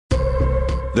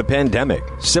The pandemic,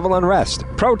 civil unrest,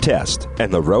 protest,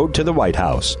 and the road to the White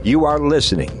House. You are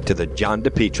listening to The John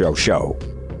DePetro Show.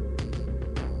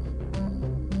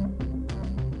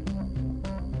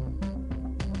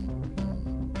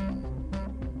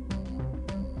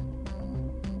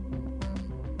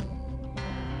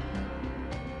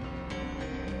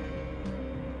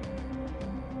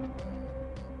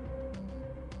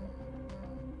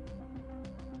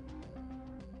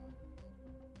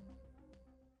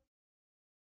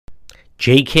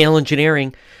 JKL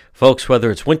Engineering. Folks, whether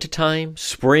it's wintertime,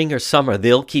 spring, or summer,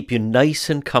 they'll keep you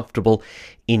nice and comfortable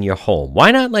in your home.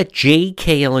 Why not let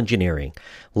JKL Engineering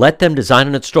let them design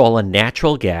and install a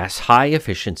natural gas,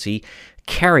 high-efficiency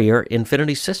Carrier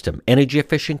Infinity system? Energy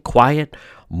efficient, quiet,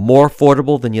 more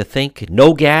affordable than you think.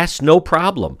 No gas, no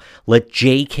problem. Let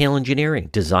JKL Engineering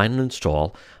design and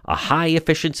install a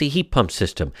high-efficiency heat pump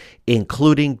system,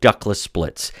 including ductless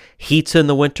splits. Heats in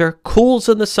the winter, cools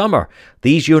in the summer.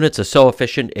 These units are so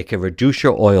efficient, it can reduce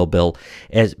your oil bill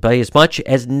by as much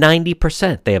as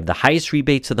 90%. They have the highest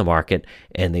rebates in the market,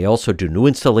 and they also do new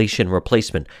installation and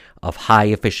replacement of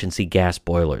high-efficiency gas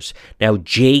boilers. Now,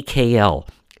 JKL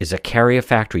is a Carrier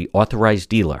Factory authorized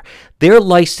dealer. They're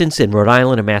licensed in Rhode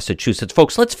Island and Massachusetts.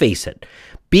 Folks, let's face it.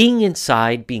 Being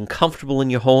inside, being comfortable in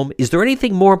your home, is there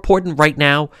anything more important right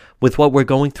now with what we're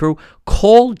going through?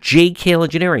 Call JKL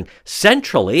Engineering.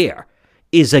 Central Air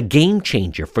is a game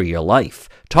changer for your life.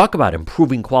 Talk about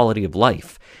improving quality of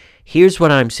life. Here's what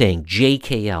I'm saying.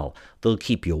 JKL, they'll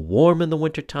keep you warm in the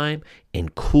wintertime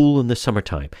and cool in the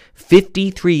summertime.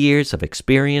 53 years of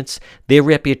experience. Their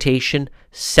reputation,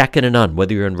 second to none.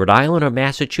 Whether you're in Rhode Island or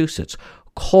Massachusetts,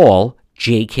 call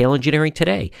JKL Engineering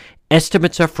today.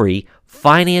 Estimates are free.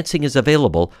 Financing is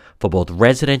available for both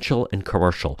residential and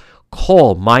commercial.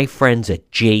 Call my friends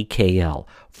at JKL,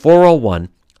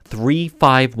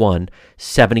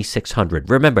 401-351-7600.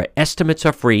 Remember, estimates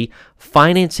are free.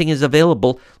 Financing is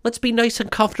available. Let's be nice and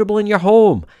comfortable in your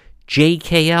home.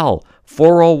 JKL,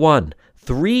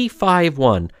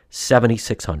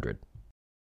 401-351-7600.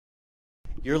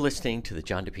 You're listening to the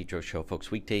John DePetro Show, folks.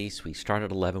 Weekdays, we start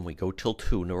at 11, we go till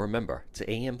 2. Now remember, it's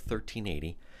AM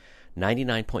 1380.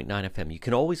 99.9 FM. You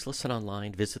can always listen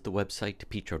online. Visit the website,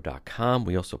 depetro.com.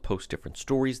 We also post different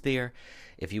stories there.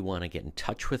 If you want to get in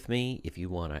touch with me, if you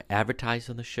want to advertise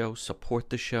on the show, support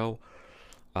the show,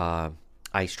 I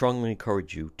strongly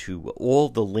encourage you to all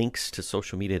the links to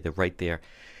social media. They're right there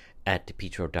at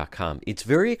depetro.com. It's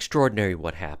very extraordinary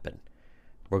what happened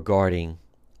regarding,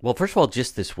 well, first of all,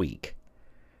 just this week,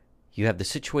 you have the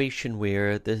situation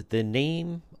where the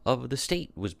name of the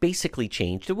state was basically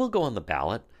changed. It will go on the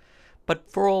ballot.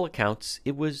 But for all accounts,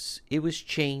 it was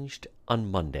changed on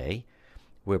Monday,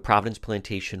 where Providence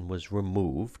Plantation was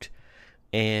removed.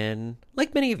 And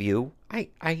like many of you, I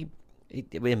am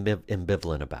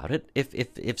ambivalent about it.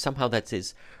 If somehow that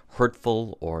is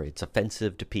hurtful or it's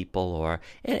offensive to people,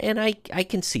 and I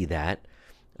can see that.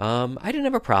 I didn't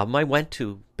have a problem. I went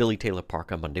to Billy Taylor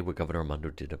Park on Monday, where Governor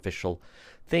Raimondo did official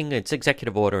thing. It's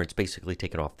executive order. It's basically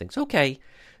taken off things. Okay,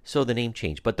 so the name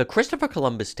changed. But the Christopher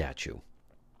Columbus statue,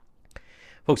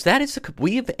 folks,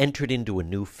 we have entered into a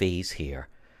new phase here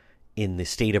in the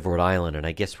state of Rhode Island, and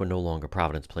I guess we're no longer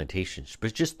Providence Plantations,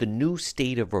 but just the new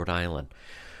state of Rhode Island,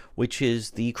 which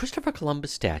is the Christopher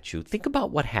Columbus statue. Think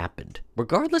about what happened.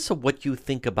 Regardless of what you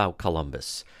think about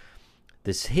Columbus,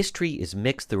 this history is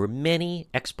mixed. There are many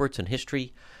experts in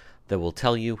history that will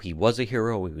tell you he was a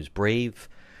hero, he was brave,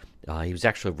 he was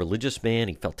actually a religious man,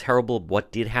 he felt terrible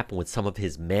what did happen with some of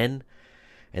his men,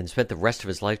 and spent the rest of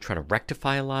his life trying to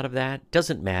rectify a lot of that.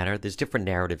 Doesn't matter. There's different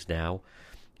narratives now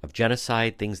of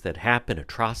genocide, things that happen,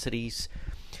 atrocities.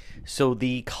 So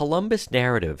the Columbus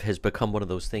narrative has become one of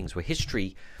those things where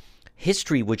history,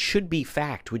 which should be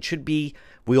fact, which should be,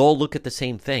 we all look at the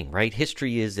same thing, right?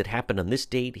 History is, it happened on this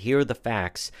date, here are the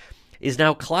facts, is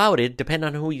now clouded, depending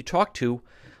on who you talk to,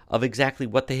 of exactly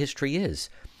what the history is.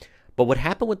 But what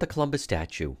happened with the Columbus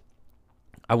statue,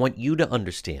 I want you to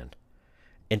understand.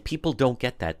 And people don't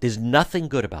get that. There's nothing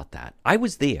good about that. I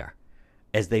was there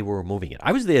as they were removing it.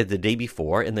 I was there the day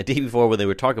before, and the day before when they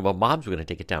were talking about mobs were going to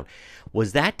take it down.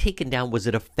 Was that taken down? Was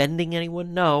it offending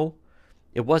anyone? No,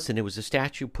 it wasn't. It was a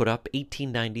statue put up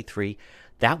 1893.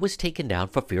 That was taken down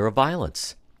for fear of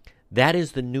violence. That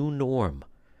is the new norm,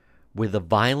 where the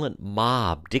violent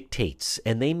mob dictates,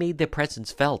 and they made their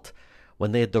presence felt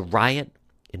when they had the riot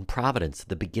in Providence at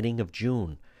the beginning of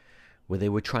June, where they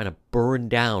were trying to burn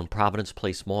down Providence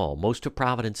Place Mall. Most of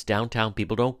Providence, downtown,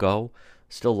 people don't go.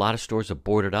 Still a lot of stores are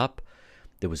boarded up.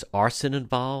 There was arson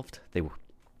involved. They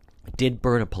did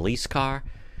burn a police car.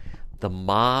 The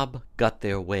mob got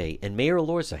their way. And Mayor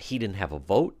Elorza, he didn't have a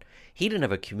vote. He didn't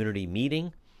have a community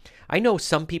meeting. I know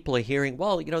some people are hearing,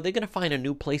 well, they're going to find a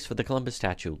new place for the Columbus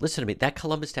statue. Listen to me, that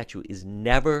Columbus statue is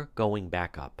never going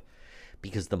back up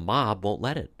because the mob won't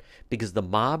let it. Because the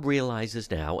mob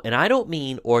realizes now, and I don't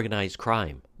mean organized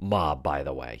crime mob, by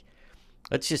the way.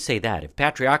 Let's just say that. If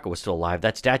Patriarca was still alive,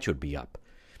 that statue would be up.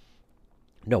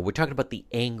 No, we're talking about the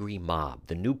angry mob,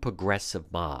 the new progressive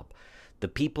mob, the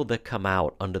people that come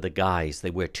out under the guise,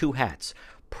 they wear two hats,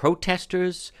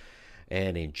 protesters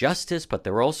and injustice, but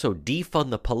they're also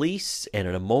defund the police, and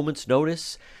at a moment's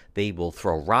notice, they will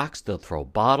throw rocks, they'll throw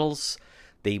bottles,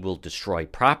 they will destroy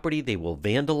property, they will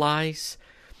vandalize.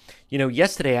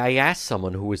 Yesterday I asked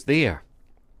someone who was there,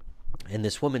 and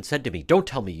this woman said to me, don't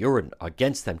tell me you're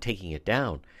against them taking it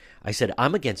down. I said,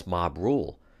 I'm against mob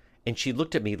rule. And she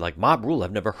looked at me like, mob rule?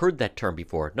 I've never heard that term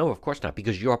before. No, of course not,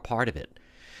 because you're part of it.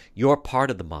 You're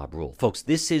part of the mob rule. Folks,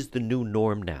 this is the new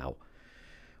norm now,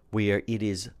 where it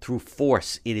is through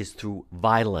force, it is through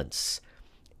violence,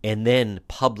 and then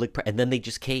and then they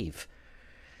just cave.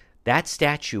 That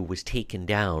statue was taken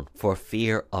down for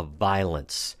fear of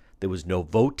violence. There was no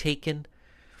vote taken.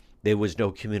 There was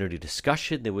no community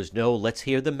discussion. There was no, let's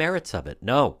hear the merits of it.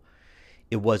 No.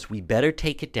 It was, we better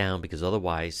take it down because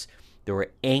otherwise there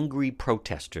are angry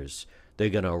protesters. They're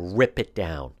going to rip it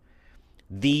down.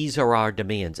 These are our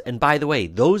demands. And by the way,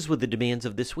 those were the demands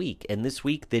of this week. And this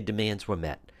week, their demands were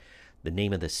met. The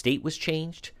name of the state was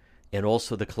changed, and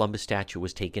also the Columbus statue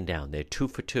was taken down. They're 2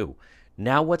 for 2.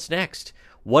 Now what's next?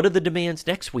 What are the demands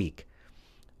next week?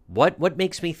 What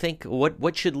makes me think,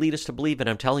 what should lead us to believe, and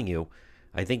I'm telling you,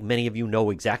 I think many of you know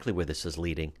exactly where this is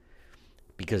leading,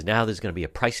 because now there's going to be a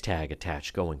price tag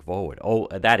attached going forward. Oh,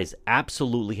 that is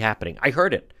absolutely happening. I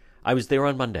heard it. I was there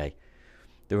on Monday.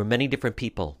 There were many different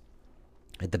people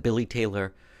at the Billy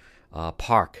Taylor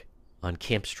Park on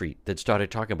Camp Street that started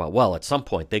talking about, well, at some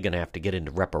point they're going to have to get into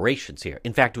reparations here.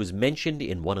 In fact, it was mentioned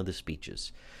in one of the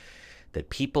speeches that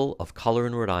people of color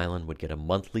in Rhode Island would get a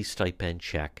monthly stipend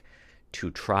check to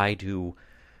try to,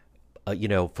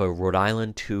 for Rhode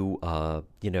Island to,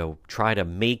 try to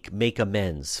make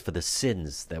amends for the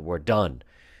sins that were done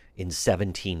in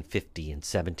 1750 and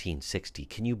 1760.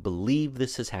 Can you believe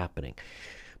this is happening?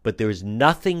 But there's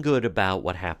nothing good about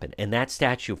what happened. And that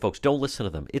statue, folks, don't listen to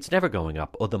them. It's never going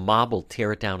up, or the mob will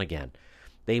tear it down again.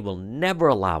 They will never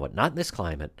allow it, not in this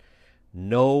climate.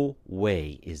 No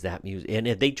way is that museum. And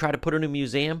if they try to put it in a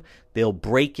museum, they'll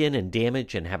break in and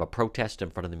damage and have a protest in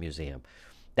front of the museum.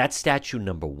 That's statue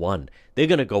number 1. They're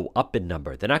going to go up in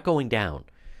number. They're not going down.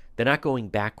 They're not going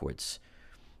backwards.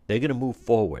 They're going to move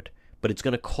forward. But it's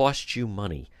going to cost you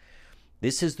money.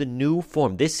 This is the new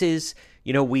form. This is,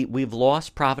 we've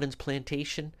lost Providence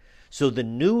Plantation. So the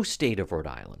new state of Rhode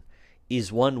Island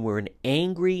is one where an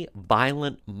angry,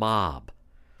 violent mob,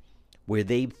 where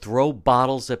they throw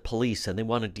bottles at police and they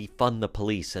want to defund the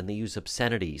police and they use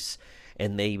obscenities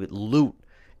and they loot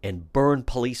and burn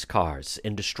police cars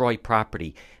and destroy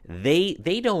property.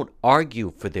 They don't argue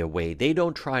for their way. They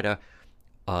don't try to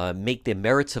make the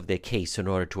merits of their case in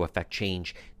order to affect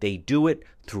change. They do it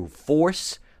through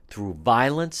force, through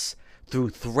violence, through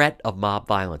threat of mob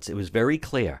violence. It was very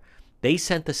clear. They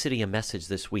sent the city a message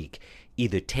this week.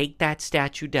 Either take that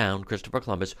statue down, Christopher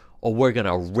Columbus, or we're going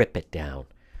to rip it down.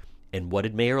 And what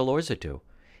did Mayor Elorza do?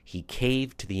 He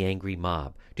caved to the angry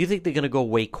mob. Do you think they're going to go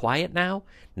away quiet now?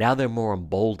 Now they're more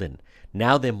emboldened.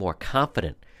 Now they're more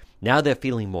confident. Now they're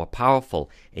feeling more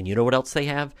powerful. And you know what else they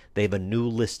have? They have a new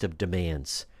list of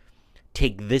demands.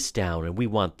 Take this down, and we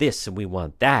want this, and we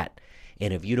want that.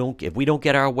 And if we don't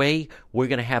get our way, we're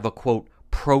going to have a, quote,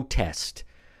 protest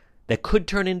that could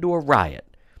turn into a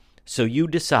riot. So you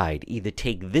decide, either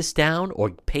take this down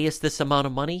or pay us this amount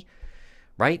of money,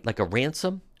 right, like a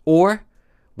ransom, or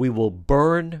we will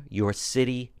burn your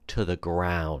city to the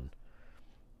ground.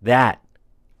 That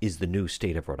is the new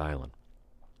state of Rhode Island.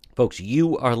 Folks,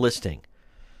 you are listening.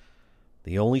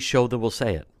 The only show that will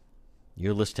say it.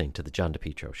 You're listening to the John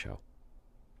DePetro Show.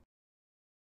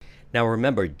 Now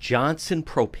remember, Johnson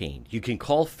Propane. You can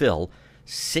call Phil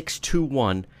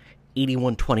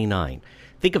 621-8129.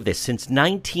 Think of this. Since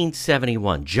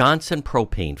 1971, Johnson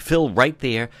Propane. Phil right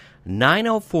there,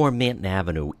 904 Manton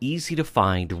Avenue. Easy to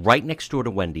find, right next door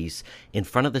to Wendy's, in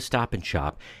front of the Stop and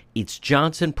Shop. It's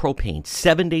Johnson Propane,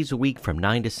 7 days a week from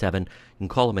 9 to 7. You can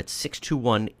call them at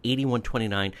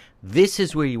 621-8129. This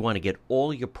is where you want to get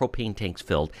all your propane tanks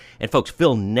filled. And folks,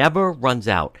 Phil never runs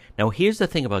out. Now here's the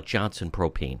thing about Johnson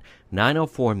Propane.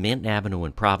 904 Manton Avenue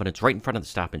in Providence, right in front of the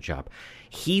Stop and Shop.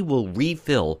 He will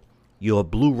refill your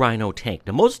Blue Rhino tank.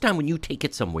 Now, most of the time when you take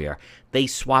it somewhere, they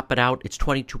swap it out. It's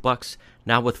 $22.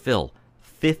 Now with Phil,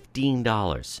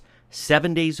 $15.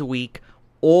 7 days a week,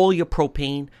 all your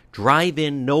propane, drive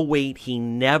in, no wait. He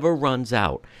never runs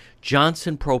out.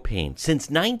 Johnson Propane. Since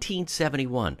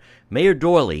 1971, Mayor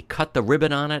Doorley cut the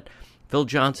ribbon on it. Phil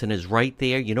Johnson is right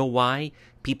there. You know why?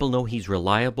 People know he's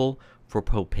reliable for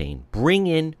propane. Bring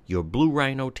in your Blue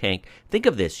Rhino tank. Think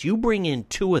of this. You bring in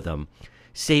 2 of them,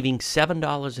 saving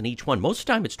 $7 in each one. Most of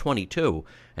the time it's $22,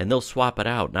 and they'll swap it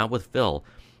out. Not with Phil.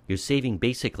 You're saving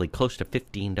basically close to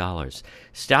 $15.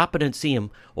 Stop it and see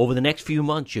him. Over the next few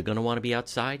months, you're going to want to be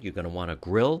outside. You're going to want to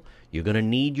grill. You're going to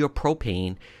need your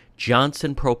propane.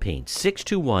 Johnson Propane,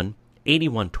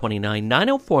 621-8129,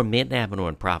 904 Manton Avenue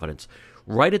in Providence,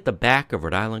 right at the back of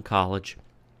Rhode Island College,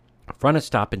 front of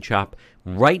Stop and Shop,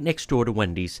 right next door to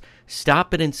Wendy's.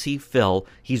 Stop it and see Phil.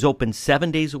 He's open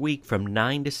 7 days a week from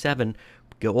 9 to 7.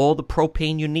 Get all the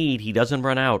propane you need. He doesn't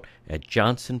run out at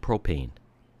Johnson Propane.